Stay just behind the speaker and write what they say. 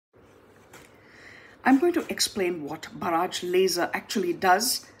I'm going to explain what Barrage laser actually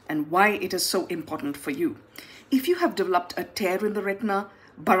does and why it is so important for you. If you have developed a tear in the retina,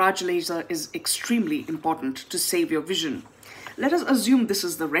 Barrage laser is extremely important to save your vision. Let us assume this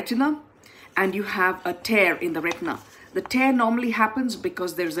is the retina and you have a tear in the retina. The tear normally happens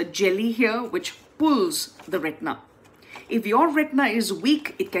because there's a jelly here which pulls the retina. If your retina is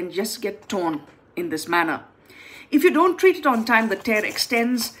weak, it can just get torn in this manner. If you don't treat it on time, the tear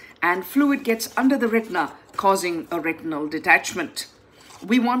extends and fluid gets under the retina, causing a retinal detachment.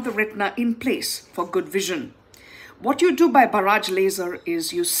 We want the retina in place for good vision. What you do by Barrage laser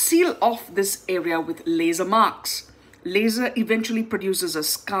is you seal off this area with laser marks. Laser eventually produces a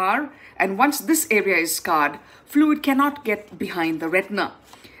scar, and once this area is scarred, fluid cannot get behind the retina.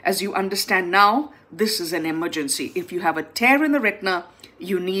 As you understand now, this is an emergency. If you have a tear in the retina,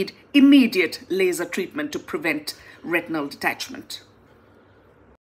 you need immediate laser treatment to prevent retinal detachment.